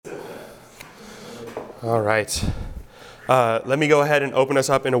All right. Let me go ahead and open us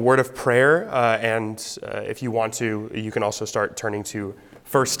up in a word of prayer. And if you want to, you can also start turning to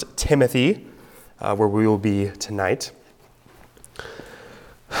 1 Timothy, where we will be tonight.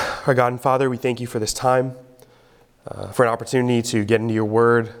 Our God and Father, we thank you for this time, for an opportunity to get into your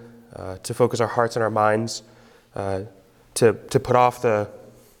word, to focus our hearts and our minds, to put off the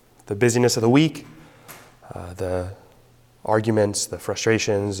busyness of the week, the arguments, the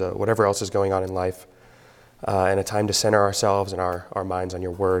frustrations, whatever else is going on in life, and a time to center ourselves and our minds on your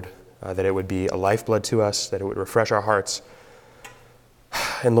word, that it would be a lifeblood to us, that it would refresh our hearts,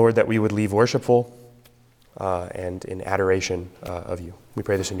 and Lord, that we would leave worshipful and in adoration of you. We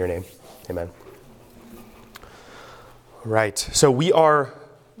pray this in your name. Amen. Right, so we are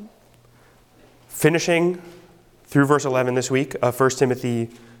finishing through verse 11 this week of 1 Timothy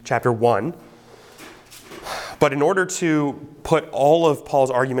chapter 1. But in order to put all of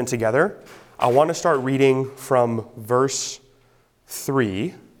Paul's argument together, I want to start reading from verse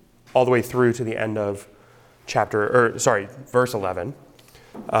 3 all the way through to the end of verse 11.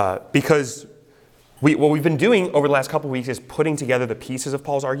 Because what we've been doing over the last couple of weeks is putting together the pieces of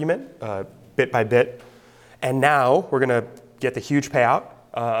Paul's argument bit by bit. And now we're going to get the huge payout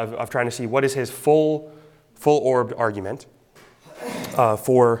of trying to see what is his full-orbed argument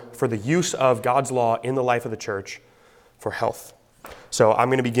for the use of God's law in the life of the church for health. So I'm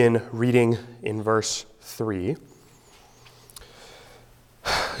going to begin reading in verse 3.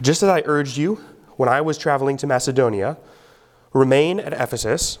 Just as I urged you when I was traveling to Macedonia, remain at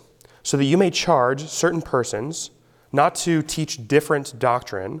Ephesus so that you may charge certain persons not to teach different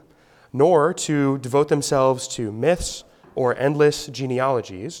doctrine, nor to devote themselves to myths or endless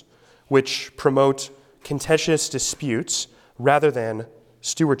genealogies, which promote contentious disputes rather than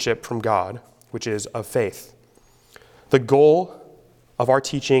stewardship from God, which is of faith. The goal of our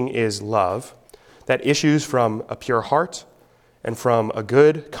teaching is love that issues from a pure heart and from a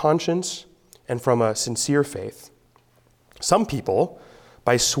good conscience and from a sincere faith. Some people,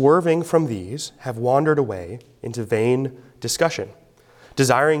 by swerving from these, have wandered away into vain discussion,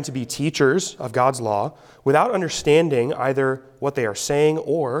 desiring to be teachers of God's law without understanding either what they are saying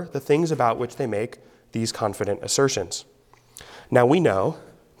or the things about which they make these confident assertions. Now we know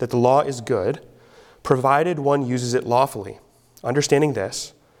that the law is good, provided one uses it lawfully, understanding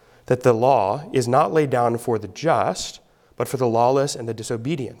this, that the law is not laid down for the just, but for the lawless and the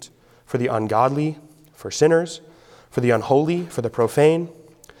disobedient, for the ungodly, for sinners, for the unholy, for the profane,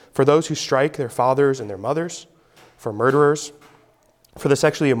 for those who strike their fathers and their mothers, for murderers, for the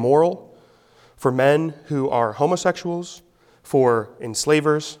sexually immoral, for men who are homosexuals, for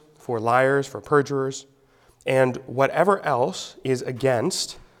enslavers, for liars, for perjurers, and whatever else is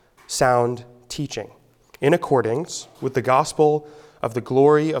against sound teaching, in accordance with the gospel of the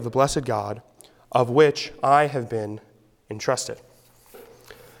glory of the blessed God, of which I have been entrusted.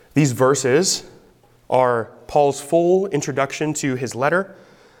 These verses are Paul's full introduction to his letter.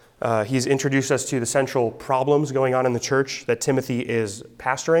 He's introduced us to the central problems going on in the church that Timothy is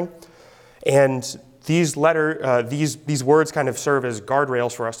pastoring. And these words kind of serve as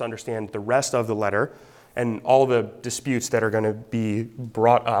guardrails for us to understand the rest of the letter and all the disputes that are going to be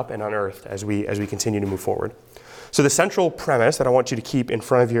brought up and unearthed as we continue to move forward. So the central premise that I want you to keep in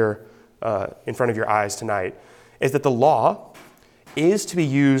front of your eyes tonight is that the law is to be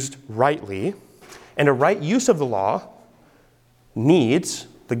used rightly, and a right use of the law needs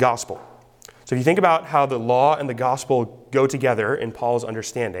the gospel. So if you think about how the law and the gospel go together in Paul's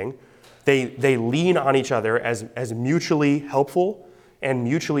understanding, they lean on each other as mutually helpful and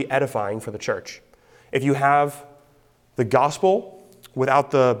mutually edifying for the church. If you have the gospel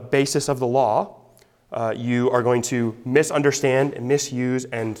without the basis of the law, you are going to misunderstand and misuse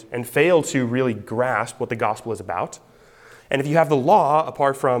and fail to really grasp what the gospel is about. And if you have the law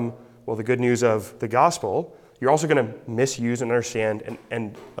apart from, the good news of the gospel, you're also going to misuse and understand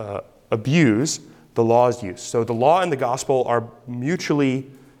and abuse the law's use. So the law and the gospel are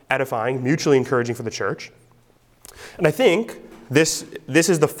mutually edifying, mutually encouraging for the church. And I think this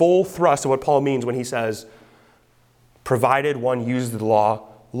is the full thrust of what Paul means when he says, provided one uses the law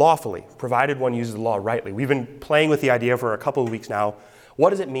lawfully, provided one uses the law rightly. We've been playing with the idea for a couple of weeks now.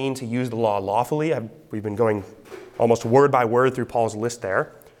 What does it mean to use the law lawfully? We've been going almost word by word through Paul's list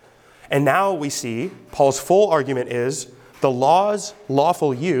there. And now we see Paul's full argument is the law's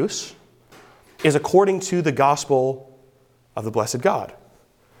lawful use is according to the gospel of the blessed God.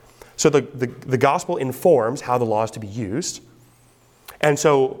 So the gospel informs how the law is to be used. And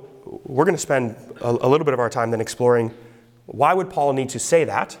so we're going to spend a little bit of our time then exploring why would Paul need to say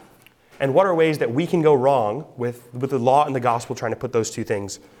that, and what are ways that we can go wrong with the law and the gospel trying to put those two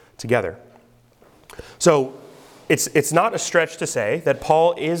things together. So it's not a stretch to say that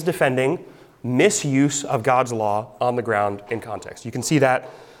Paul is defending misuse of God's law on the ground in context. You can see that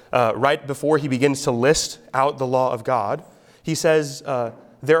right before he begins to list out the law of God. He says,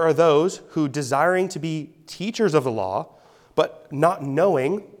 there are those who, desiring to be teachers of the law, but not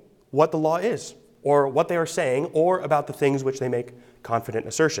knowing what the law is, or what they are saying, or about the things which they make confident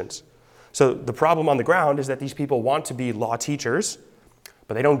assertions. So the problem on the ground is that these people want to be law teachers,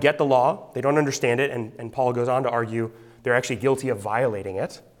 but they don't get the law, they don't understand it, and Paul goes on to argue they're actually guilty of violating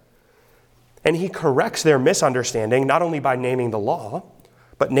it. And he corrects their misunderstanding not only by naming the law,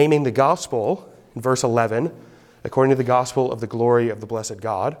 but naming the gospel in verse 11, according to the gospel of the glory of the blessed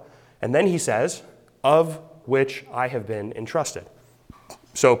God. And then he says, of which I have been entrusted.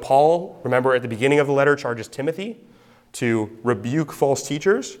 So Paul, remember at the beginning of the letter, charges Timothy to rebuke false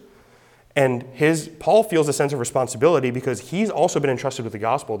teachers. And Paul feels a sense of responsibility because he's also been entrusted with the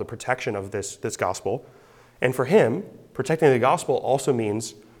gospel, the protection of this gospel. And for him, protecting the gospel also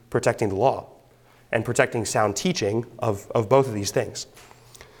means protecting the law and protecting sound teaching of both of these things.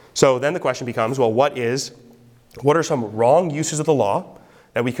 So then the question becomes, well, what are some wrong uses of the law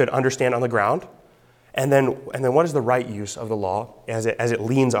that we could understand on the ground? And then what is the right use of the law as it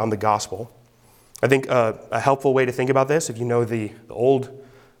leans on the gospel? I think a helpful way to think about this, if you know the old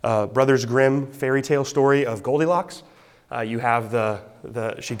Brothers Grimm fairy tale story of Goldilocks, you have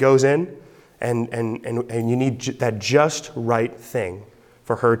she goes in and you need that just right thing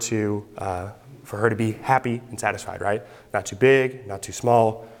for her to be happy and satisfied, right? Not too big, not too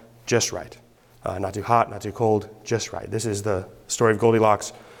small, just right. Not too hot, not too cold, just right. This is the story of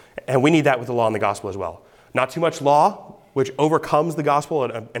Goldilocks. And we need that with the law and the gospel as well. Not too much law, which overcomes the gospel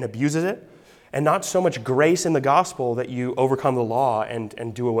and abuses it, and not so much grace in the gospel that you overcome the law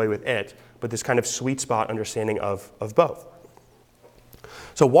and do away with it, but this kind of sweet spot understanding of both.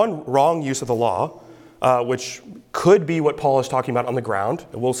 So one wrong use of the law, which could be what Paul is talking about on the ground,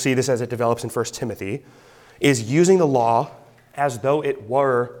 and we'll see this as it develops in 1 Timothy, is using the law as though it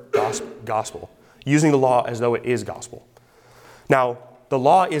were gospel. Using the law as though it is gospel. Now, the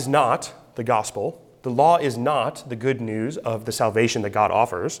law is not the gospel. The law is not the good news of the salvation that God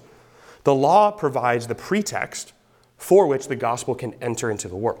offers. The law provides the pretext for which the gospel can enter into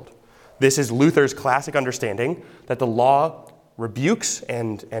the world. This is Luther's classic understanding that the law rebukes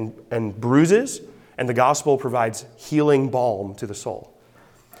and bruises, and the gospel provides healing balm to the soul.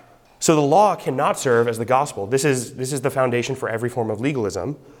 So the law cannot serve as the gospel. This is the foundation for every form of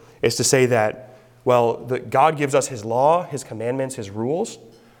legalism, is to say that, well, God gives us his law, his commandments, his rules,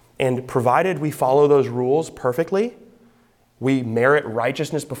 and provided we follow those rules perfectly, we merit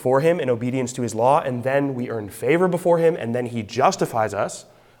righteousness before him in obedience to his law, and then we earn favor before him, and then he justifies us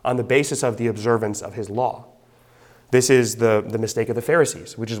on the basis of the observance of his law. This is the mistake of the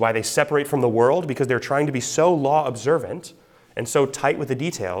Pharisees, which is why they separate from the world, because they're trying to be so law observant and so tight with the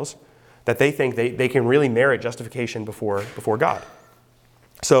details that they think they can really merit justification before God.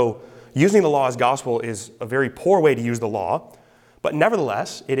 So using the law as gospel is a very poor way to use the law, but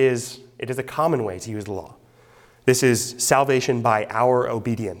nevertheless, it is a common way to use the law. This is salvation by our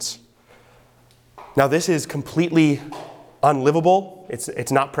obedience. Now, this is completely unlivable.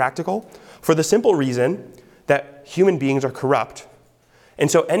 It's not practical for the simple reason that human beings are corrupt. And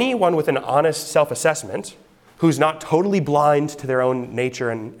so anyone with an honest self-assessment who's not totally blind to their own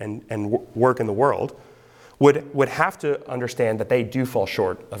nature and work in the world would have to understand that they do fall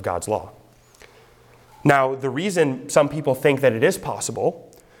short of God's law. Now, the reason some people think that it is possible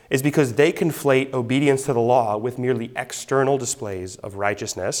is because they conflate obedience to the law with merely external displays of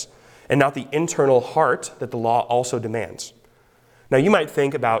righteousness and not the internal heart that the law also demands. Now, you might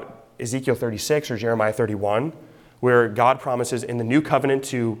think about Ezekiel 36 or Jeremiah 31, where God promises in the new covenant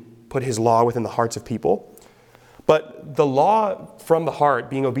to put his law within the hearts of people. But the law from the heart,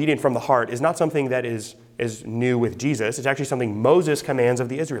 being obedient from the heart, is not something that is new with Jesus. It's actually something Moses commands of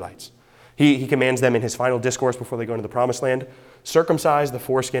the Israelites. He commands them in his final discourse before they go into the promised land, circumcise the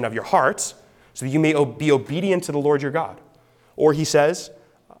foreskin of your hearts so that you may be obedient to the Lord your God. Or he says,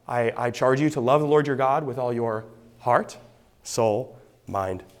 I charge you to love the Lord your God with all your heart, soul,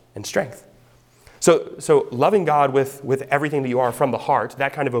 mind, and strength. So loving God with everything that you are from the heart,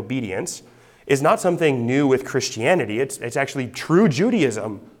 that kind of obedience, is not something new with Christianity. It's actually true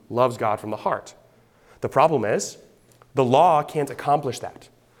Judaism loves God from the heart. The problem is, the law can't accomplish that.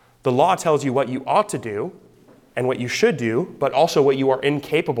 The law tells you what you ought to do and what you should do, but also what you are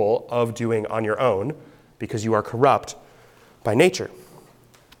incapable of doing on your own because you are corrupt by nature.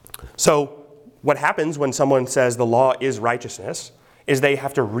 So what happens when someone says the law is righteousness is they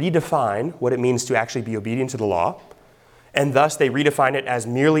have to redefine what it means to actually be obedient to the law. And thus they redefine it as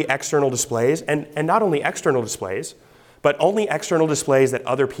merely external displays, and not only external displays, but only external displays that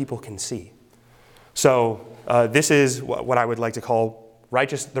other people can see. So this is what I would like to call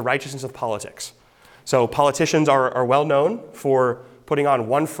the righteousness of politics. So politicians are well known for putting on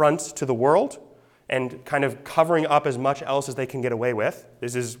one front to the world and kind of covering up as much else as they can get away with.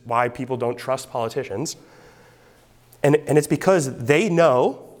 This is why people don't trust politicians. And it's because they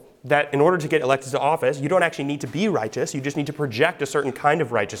know that in order to get elected to office, you don't actually need to be righteous. You just need to project a certain kind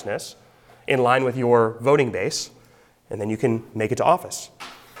of righteousness in line with your voting base, and then you can make it to office.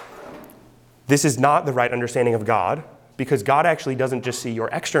 This is not the right understanding of God, because God actually doesn't just see your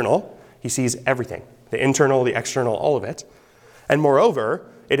external, he sees everything, the internal, the external, all of it. And moreover,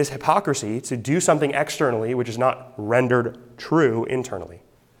 it is hypocrisy to do something externally which is not rendered true internally.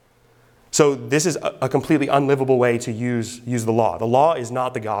 So this is a completely unlivable way to use the law. The law is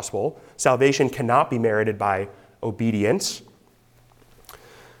not the gospel. Salvation cannot be merited by obedience.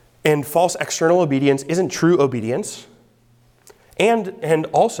 And false external obedience isn't true obedience. And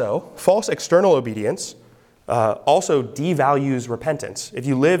also, false external obedience also devalues repentance. If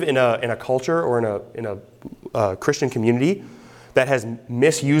you live in a culture or in a Christian community that has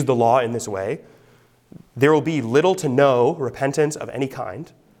misused the law in this way, there will be little to no repentance of any kind.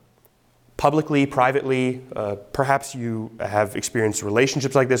 Publicly, privately, perhaps you have experienced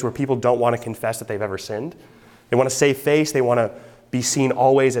relationships like this where people don't want to confess that they've ever sinned. They want to save face. They want to be seen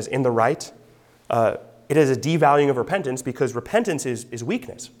always as in the right. It is a devaluing of repentance because repentance is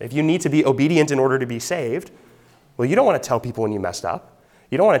weakness. If you need to be obedient in order to be saved, well, you don't want to tell people when you messed up.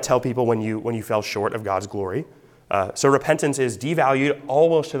 You don't want to tell people when you fell short of God's glory. So repentance is devalued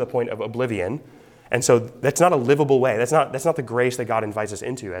almost to the point of oblivion. And so that's not a livable way. That's not the grace that God invites us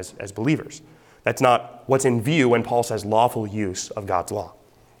into as believers. That's not what's in view when Paul says lawful use of God's law.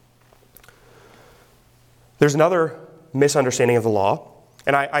 There's another misunderstanding of the law.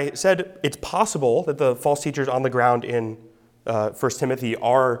 And I said it's possible that the false teachers on the ground in 1 Timothy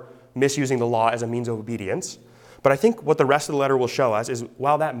are misusing the law as a means of obedience. But I think what the rest of the letter will show us is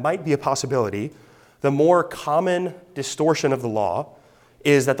while that might be a possibility, the more common distortion of the law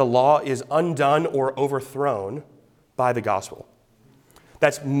is that the law is undone or overthrown by the gospel.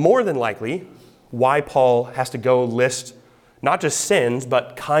 That's more than likely why Paul has to go list not just sins,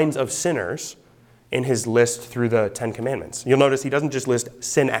 but kinds of sinners in his list through the Ten Commandments. You'll notice he doesn't just list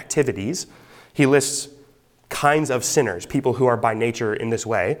sin activities, he lists kinds of sinners, people who are by nature in this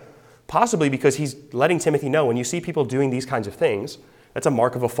way, possibly because he's letting Timothy know when you see people doing these kinds of things, that's a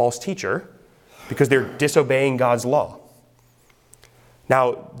mark of a false teacher because they're disobeying God's law.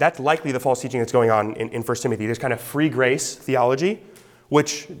 Now, that's likely the false teaching that's going on in 1 Timothy. There's kind of free grace theology,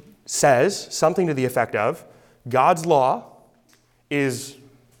 which says something to the effect of God's law is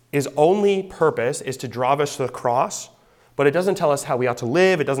only purpose is to drive us to the cross, but it doesn't tell us how we ought to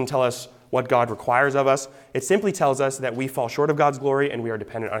live. It doesn't tell us what God requires of us. It simply tells us that we fall short of God's glory and we are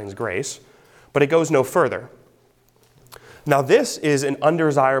dependent on his grace, but it goes no further. Now, this is an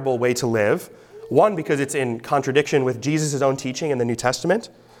undesirable way to live. One, because it's in contradiction with Jesus' own teaching in the New Testament.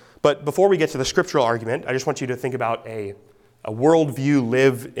 But before we get to the scriptural argument, I just want you to think about a worldview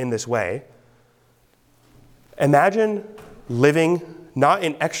lived in this way. Imagine living not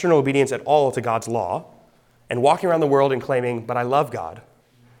in external obedience at all to God's law and walking around the world and claiming, but I love God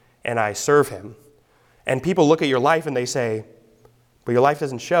and I serve him. And people look at your life and they say, but your life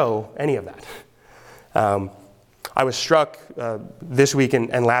doesn't show any of that. I was struck this week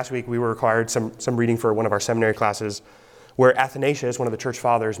and last week we were required some reading for one of our seminary classes where Athanasius, one of the church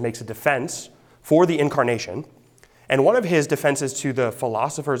fathers, makes a defense for the incarnation. And one of his defenses to the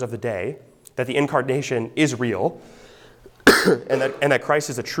philosophers of the day, that the incarnation is real and that Christ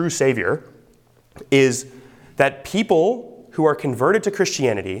is a true Savior, is that people who are converted to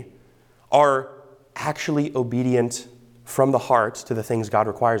Christianity are actually obedient from the heart to the things God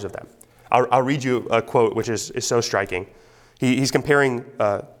requires of them. I'll read you a quote which is so striking. He's comparing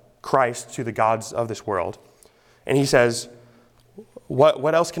Christ to the gods of this world. And he says,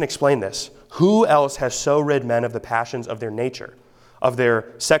 what else can explain this? Who else has so rid men of the passions of their nature, of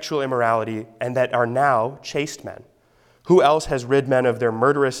their sexual immorality, and that are now chaste men? Who else has rid men of their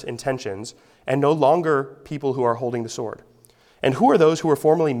murderous intentions, and no longer people who are holding the sword? And who are those who were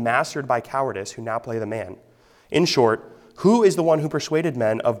formerly mastered by cowardice, who now play the man? In short, who is the one who persuaded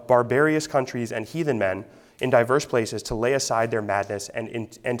men of barbarous countries and heathen men in diverse places to lay aside their madness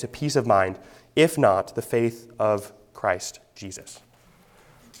and to peace of mind, if not the faith of Christ Jesus?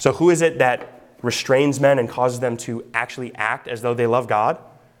 So who is it that restrains men and causes them to actually act as though they love God?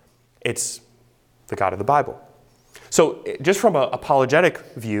 It's the God of the Bible. So just from an apologetic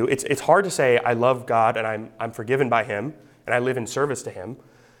view, it's hard to say I love God and I'm forgiven by him and I live in service to him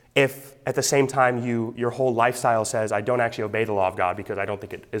if at the same time your whole lifestyle says I don't actually obey the law of God because I don't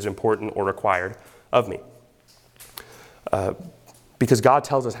think it is important or required of me. Because God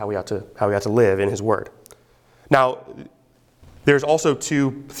tells us how we ought to live in his word. Now, there's also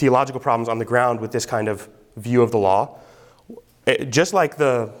two theological problems on the ground with this kind of view of the law. Just like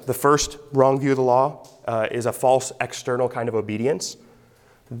the first wrong view of the law is a false external kind of obedience,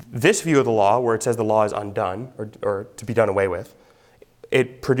 this view of the law, where it says the law is undone or to be done away with,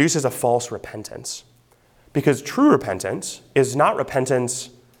 it produces a false repentance. Because true repentance is not repentance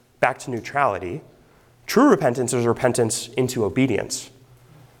back to neutrality. True repentance is repentance into obedience.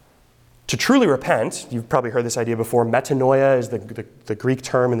 To truly repent, you've probably heard this idea before, metanoia is the Greek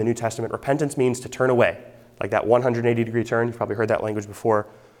term in the New Testament. Repentance means to turn away, like that 180-degree turn. You've probably heard that language before.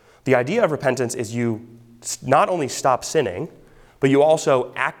 The idea of repentance is you not only stop sinning, but you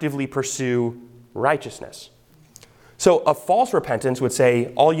also actively pursue righteousness. So a false repentance would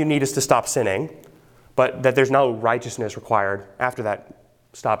say all you need is to stop sinning, but that there's no righteousness required after that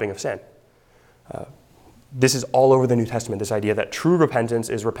stopping of sin. This is all over the New Testament, this idea that true repentance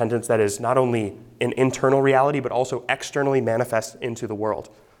is repentance that is not only an internal reality, but also externally manifest into the world.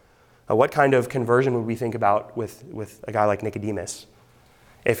 What kind of conversion would we think about with a guy like Nicodemus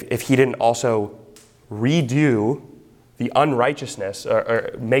if he didn't also redo the unrighteousness,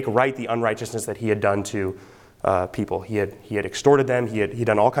 or make right the unrighteousness that he had done to people? He had extorted them, he had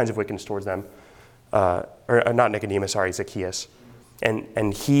done all kinds of wickedness towards them. Or not Nicodemus, sorry, Zacchaeus.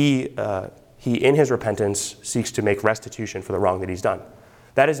 And he in his repentance seeks to make restitution for the wrong that he's done.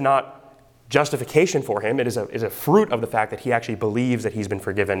 That is not justification for him. It is a fruit of the fact that he actually believes that he's been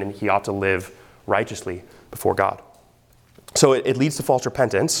forgiven and he ought to live righteously before God. So it leads to false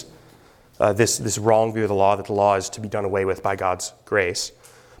repentance, this wrong view of the law, that the law is to be done away with by God's grace.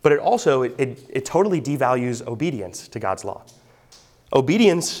 But it also totally devalues obedience to God's law.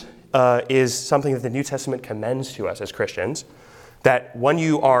 Obedience is something that the New Testament commends to us as Christians, that when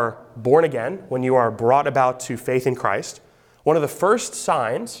you are born again, when you are brought about to faith in Christ, one of the first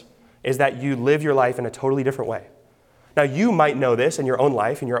signs is that you live your life in a totally different way. Now, you might know this in your own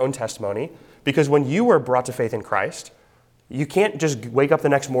life, in your own testimony, because when you were brought to faith in Christ, you can't just wake up the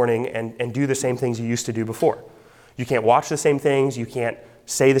next morning and do the same things you used to do before. You can't watch the same things, you can't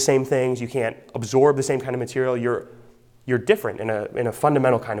say the same things, you can't absorb the same kind of material. You're different in a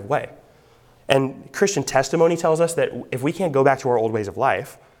fundamental kind of way. And Christian testimony tells us that if we can't go back to our old ways of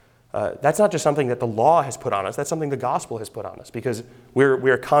life, that's not just something that the law has put on us, that's something the gospel has put on us, because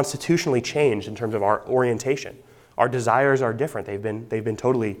we're constitutionally changed in terms of our orientation. Our desires are different. They've been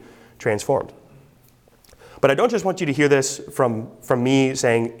totally transformed. But I don't just want you to hear this from me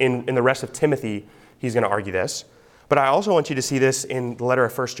saying in the rest of Timothy, he's going to argue this, but I also want you to see this in the letter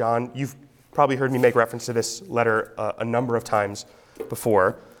of 1 John. You've probably heard me make reference to this letter a number of times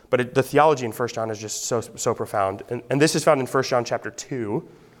before, but the theology in 1 John is just so profound. And this is found in 1 John chapter 2.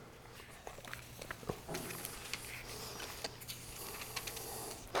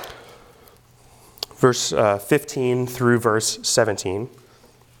 Verse 15 through verse 17.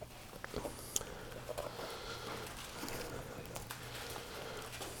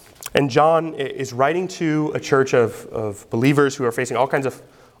 And John is writing to a church of believers who are facing all kinds of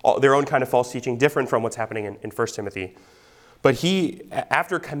their own kind of false teaching, different from what's happening in 1 Timothy. But he,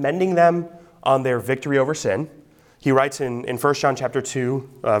 after commending them on their victory over sin, he writes in 1 John chapter 2,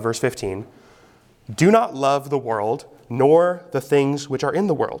 verse 15, "Do not love the world, nor the things which are in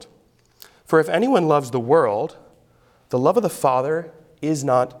the world. For if anyone loves the world, the love of the Father is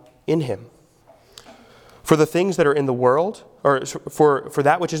not in him. For the things that are in the world, or for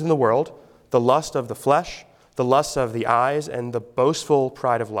that which is in the world, the lust of the flesh, the lust of the eyes, and the boastful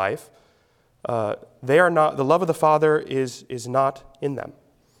pride of life, they are not. The love of the Father is not in them.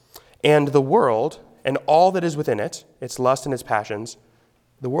 And the world and all that is within it, its lust and its passions,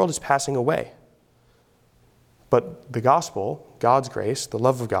 the world is passing away. But the gospel, God's grace, the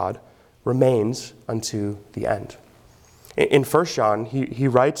love of God, remains unto the end." In 1 John, he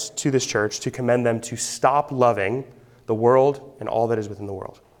writes to this church to commend them to stop loving the world and all that is within the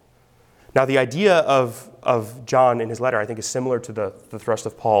world. Now, the idea of John in his letter, I think, is similar to the thrust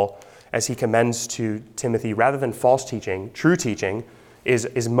of Paul as he commends to Timothy. Rather than false teaching, true teaching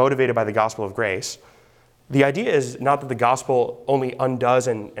is motivated by the gospel of grace. The idea is not that the gospel only undoes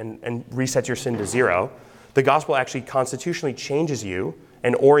and resets your sin to zero. The gospel actually constitutionally changes you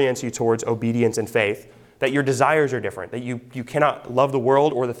and orients you towards obedience and faith, that your desires are different, that you cannot love the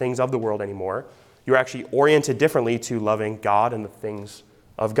world or the things of the world anymore. You're actually oriented differently to loving God and the things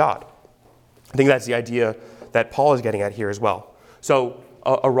of God. I think that's the idea that Paul is getting at here as well. So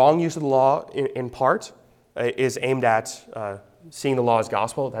a wrong use of the law in part is aimed at seeing the law as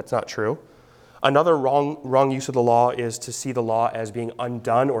gospel. That's not true. Another wrong use of the law is to see the law as being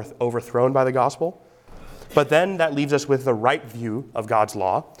undone or overthrown by the gospel. But then that leaves us with the right view of God's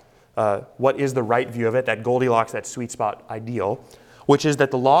law. What is the right view of it, that Goldilocks, that sweet spot ideal, which is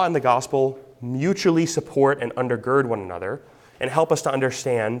that the law and the gospel mutually support and undergird one another and help us to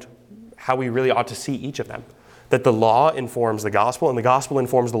understand how we really ought to see each of them. That the law informs the gospel and the gospel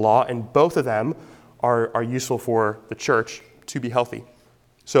informs the law, and both of them are useful for the church to be healthy.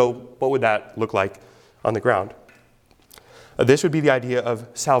 So what would that look like on the ground? This would be the idea of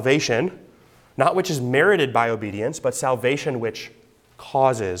salvation, not which is merited by obedience, but salvation which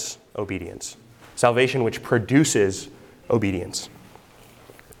causes obedience. Salvation which produces obedience.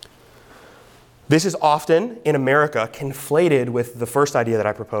 This is often, in America, conflated with the first idea that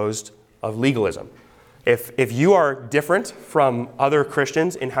I proposed of legalism. If you are different from other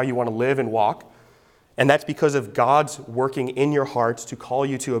Christians in how you want to live and walk, and that's because of God's working in your hearts to call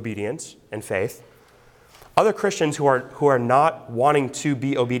you to obedience and faith, other Christians who are not wanting to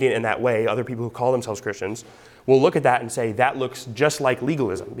be obedient in that way, other people who call themselves Christians, will look at that and say, that looks just like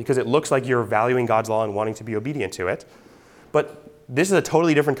legalism, because it looks like you're valuing God's law and wanting to be obedient to it. But this is a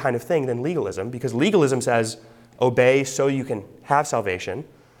totally different kind of thing than legalism, because legalism says, obey so you can have salvation.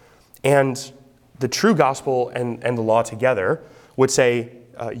 And the true gospel and the law together would say,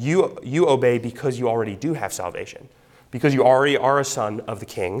 you obey because you already do have salvation. Because you already are a son of the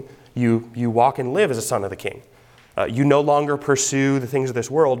King, you walk and live as a son of the King. You no longer pursue the things of this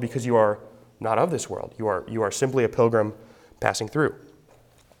world because you are not of this world. You are simply a pilgrim passing through.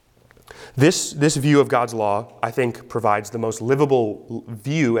 This view of God's law, I think, provides the most livable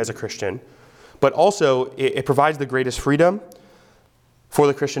view as a Christian, but also it provides the greatest freedom for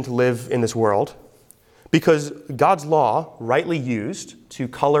the Christian to live in this world, because God's law, rightly used to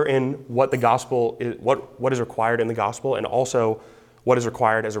color in what the gospel is, what is required in the gospel, and also what is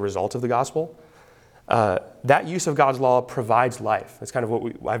required as a result of the gospel, that use of God's law provides life. That's kind of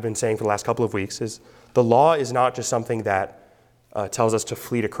what I've been saying for the last couple of weeks, is the law is not just something that tells us to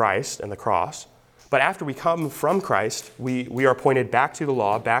flee to Christ and the cross, but after we come from Christ, we are pointed back to the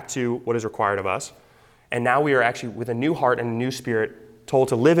law, back to what is required of us, and now we are actually, with a new heart and a new spirit, told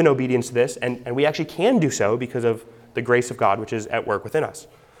to live in obedience to this, and we actually can do so because of the grace of God, which is at work within us.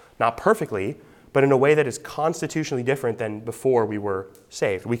 Not perfectly, but in a way that is constitutionally different than before we were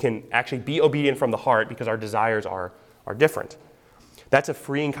saved. We can actually be obedient from the heart because our desires are different. That's a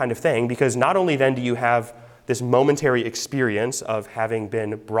freeing kind of thing, because not only then do you have this momentary experience of having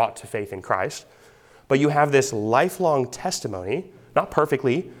been brought to faith in Christ, but you have this lifelong testimony, not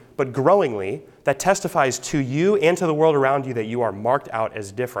perfectly, but growingly, that testifies to you and to the world around you that you are marked out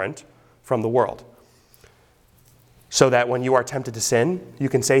as different from the world. So that when you are tempted to sin, you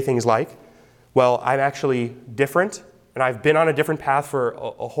can say things like, well, I'm actually different, and I've been on a different path for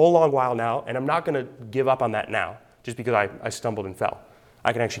a whole long while now, and I'm not going to give up on that now, just because I stumbled and fell.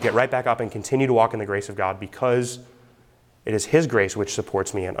 I can actually get right back up and continue to walk in the grace of God, because it is His grace which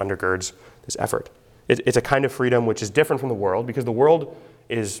supports me and undergirds this effort. It's a kind of freedom which is different from the world, because the world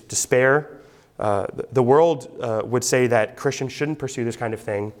is despair. The world would say that Christians shouldn't pursue this kind of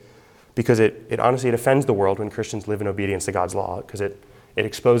thing because it honestly offends the world when Christians live in obedience to God's law, because it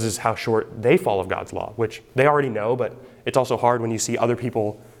exposes how short they fall of God's law, which they already know, but it's also hard when you see other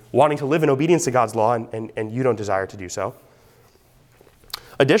people wanting to live in obedience to God's law and you don't desire to do so.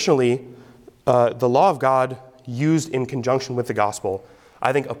 Additionally, the law of God used in conjunction with the gospel,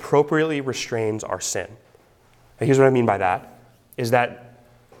 I think, appropriately restrains our sin. And here's what I mean by that, is that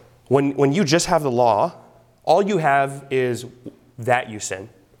when you just have the law, all you have is that you sin.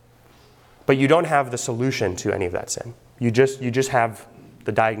 But you don't have the solution to any of that sin. You just have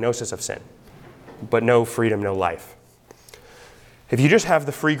the diagnosis of sin, but no freedom, no life. If you just have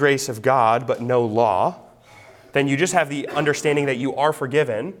the free grace of God, but no law, then you just have the understanding that you are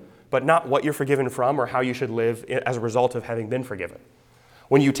forgiven, but not what you're forgiven from or how you should live as a result of having been forgiven.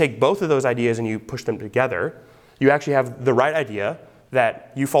 When you take both of those ideas and you push them together, you actually have the right idea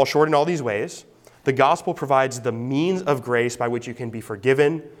that you fall short in all these ways. The gospel provides the means of grace by which you can be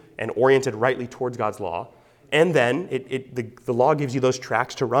forgiven and oriented rightly towards God's law. And then the law gives you those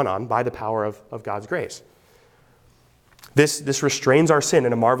tracks to run on by the power of God's grace. This restrains our sin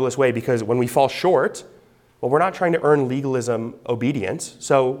in a marvelous way, because when we fall short, well, we're not trying to earn legalism obedience,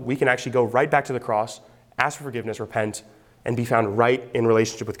 so we can actually go right back to the cross, ask for forgiveness, repent, and be found right in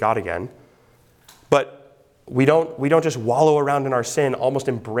relationship with God again. But we don't just wallow around in our sin, almost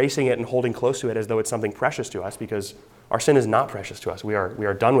embracing it and holding close to it as though it's something precious to us, because our sin is not precious to us. We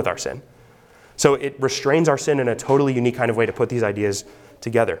are done with our sin. So it restrains our sin in a totally unique kind of way to put these ideas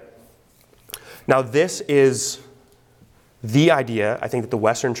together. Now, this is the idea I think that the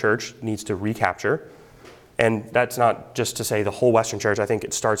Western church needs to recapture. And that's not just to say the whole Western church. I think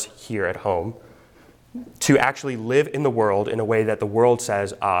it starts here at home. To actually live in the world in a way that the world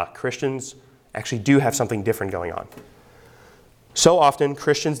says, Christians actually do have something different going on. So often,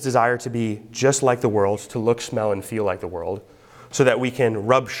 Christians desire to be just like the world, to look, smell, and feel like the world, so that we can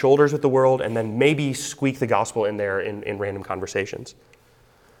rub shoulders with the world and then maybe squeak the gospel in there in random conversations.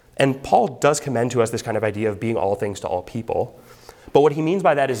 And Paul does commend to us this kind of idea of being all things to all people. But what he means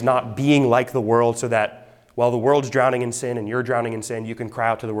by that is not being like the world so that while the world's drowning in sin and you're drowning in sin, you can cry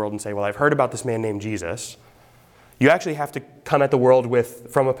out to the world and say, well, I've heard about this man named Jesus. You actually have to come at the world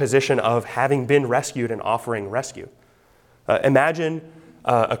from a position of having been rescued and offering rescue. Imagine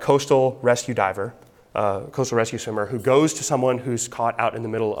a coastal rescue diver, a coastal rescue swimmer who goes to someone who's caught out in the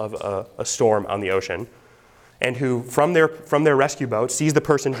middle of a storm on the ocean, and who from their rescue boat sees the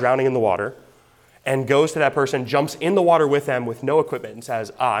person drowning in the water and goes to that person, jumps in the water with them with no equipment and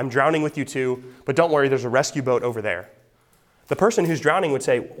says, I'm drowning with you too, but don't worry, there's a rescue boat over there. The person who's drowning would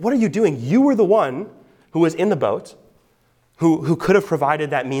say, what are you doing? You were the one who was in the boat, who could have provided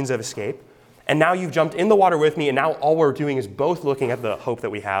that means of escape, and now you've jumped in the water with me, and now all we're doing is both looking at the hope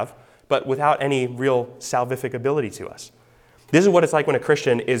that we have, but without any real salvific ability to us. This is what it's like when a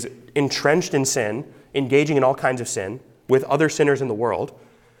Christian is entrenched in sin, engaging in all kinds of sin with other sinners in the world.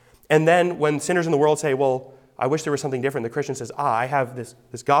 And then when sinners in the world say, well, I wish there was something different, the Christian says, I have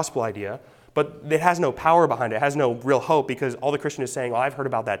this gospel idea, but it has no power behind it. It has no real hope because all the Christian is saying, well, I've heard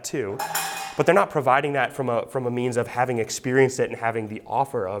about that too. But they're not providing that from a means of having experienced it and having the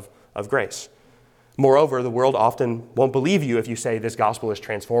offer of grace. Moreover, the world often won't believe you if you say this gospel is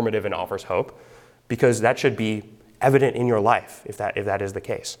transformative and offers hope, because that should be evident in your life if that is the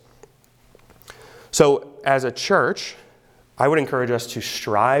case. So as a church, I would encourage us to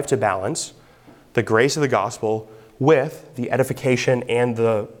strive to balance the grace of the gospel with the edification and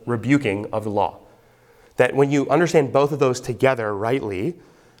the rebuking of the law. That when you understand both of those together rightly,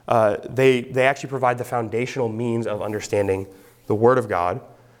 they actually provide the foundational means of understanding the Word of God.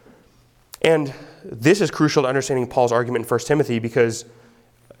 And this is crucial to understanding Paul's argument in 1 Timothy, because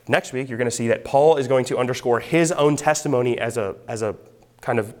next week you're going to see that Paul is going to underscore his own testimony as a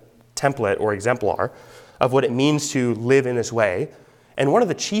kind of template or exemplar of what it means to live in this way. And one of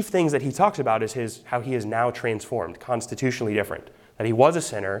the chief things that he talks about is how he is now transformed, constitutionally different. That he was a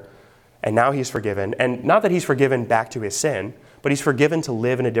sinner, and now he's forgiven. And not that he's forgiven back to his sin, but he's forgiven to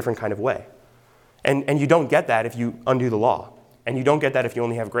live in a different kind of way. And you don't get that if you undo the law. And you don't get that if you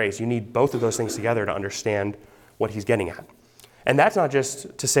only have grace. You need both of those things together to understand what he's getting at. And that's not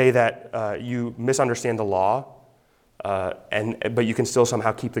just to say that you misunderstand the law, but you can still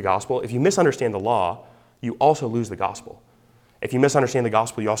somehow keep the gospel. If you misunderstand the law, you also lose the gospel. If you misunderstand the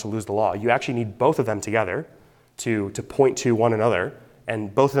gospel, you also lose the law. You actually need both of them together to point to one another,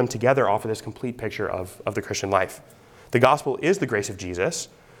 and both of them together offer this complete picture of the Christian life. The gospel is the grace of Jesus,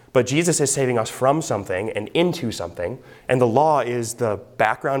 but Jesus is saving us from something and into something, and the law is the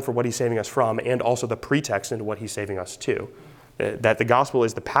background for what he's saving us from and also the pretext into what he's saving us to. That the gospel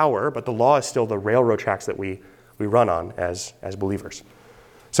is the power, but the law is still the railroad tracks that we run on as believers.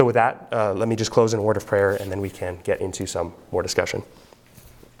 So with that, let me just close in a word of prayer, and then we can get into some more discussion.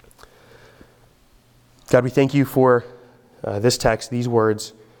 God, we thank you for this text, these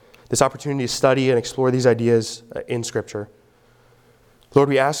words, this opportunity to study and explore these ideas in Scripture. Lord,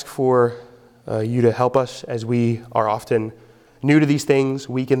 we ask for you to help us as we are often new to these things,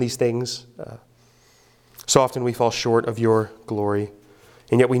 weak in these things. So often we fall short of your glory,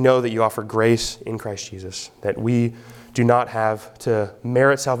 and yet we know that you offer grace in Christ Jesus, that we do not have to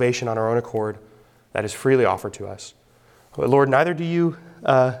merit salvation on our own accord. That is freely offered to us. But Lord, neither do you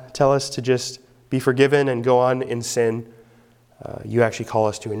tell us to just be forgiven and go on in sin. You actually call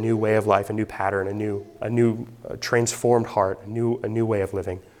us to a new way of life, a new pattern, a new transformed heart, a new way of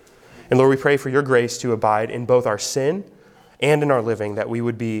living. And Lord, we pray for your grace to abide in both our sin and in our living, that we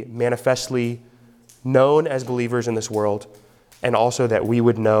would be manifestly known as believers in this world, and also that we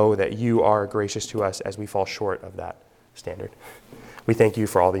would know that you are gracious to us as we fall short of that standard. We thank you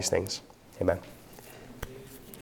for all these things. Amen.